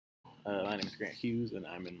My name is Grant Hughes, and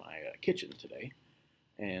I'm in my kitchen today.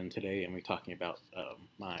 And today I'm going to be talking about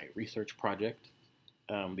my research project.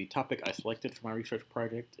 The topic I selected for my research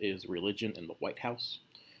project is religion in the White House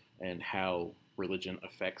and how religion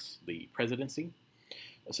affects the presidency.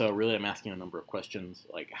 So, really, I'm asking a number of questions,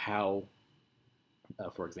 like how,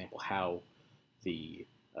 for example, how the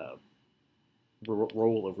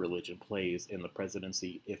role of religion plays in the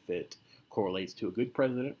presidency, if it correlates to a good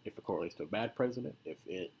president, if it correlates to a bad president, if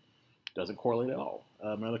it doesn't correlate at all.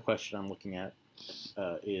 Another question I'm looking at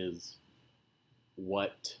is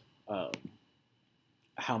what,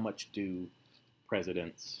 how much do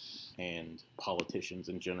presidents and politicians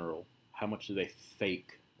in general, how much do they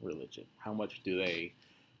fake religion? How much do they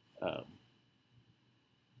um,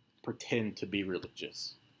 pretend to be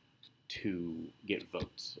religious to get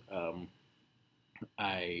votes?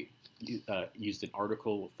 I used an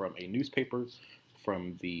article from a newspaper,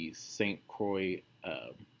 from the St. Croix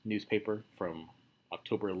newspaper from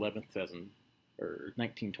October 11th,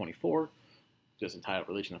 1924, just entitled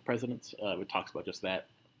 "Religion of Presidents." It talks about just that.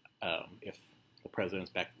 If the presidents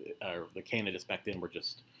back, or the candidates back then, were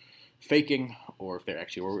just faking, or if they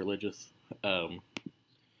actually were religious.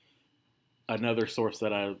 Another source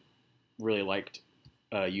that I really liked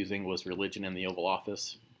using was "Religion in the Oval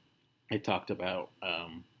Office." It talked about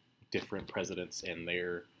different presidents and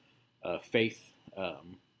their faith.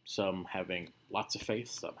 Some having lots of faith,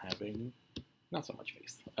 some having not so much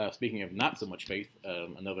faith. Speaking of not so much faith,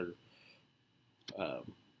 another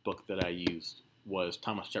book that I used was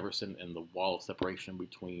Thomas Jefferson and the Wall of Separation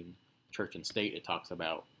Between Church and State. It talks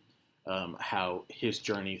about how his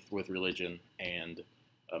journey with religion and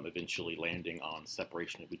eventually landing on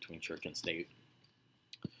separation between church and state.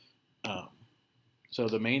 So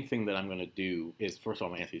the main thing that I'm going to do is, first of all,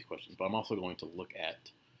 I'm going to answer these questions, but I'm also going to look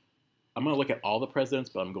at all the presidents,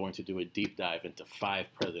 but I'm going to do a deep dive into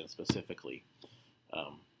 5 presidents specifically,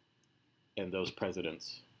 and those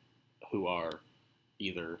presidents who are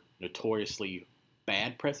either notoriously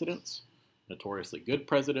bad presidents, notoriously good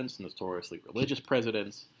presidents, notoriously religious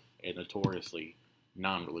presidents, and notoriously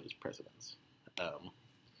non-religious presidents.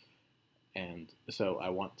 And so I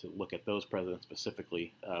want to look at those presidents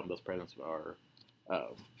specifically. Those presidents are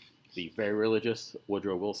the very religious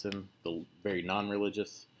Woodrow Wilson, the very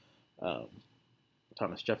non-religious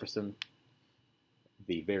Thomas Jefferson,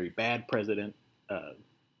 the very bad president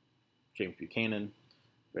James Buchanan,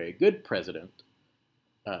 very good president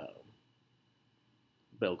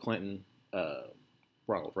Bill Clinton,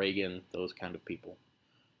 Ronald Reagan, those kind of people,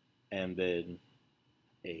 and then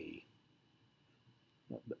a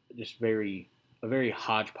very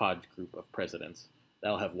hodgepodge group of presidents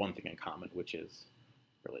that'll have one thing in common, which is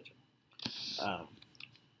religion.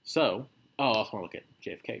 So I also want to look at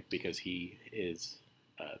JFK because he is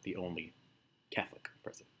the only Catholic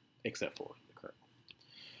president, except for the current one.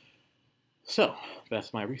 So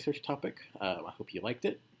that's my research topic. I hope you liked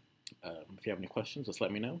it. If you have any questions, just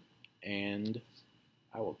let me know, and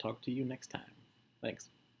I will talk to you next time. Thanks.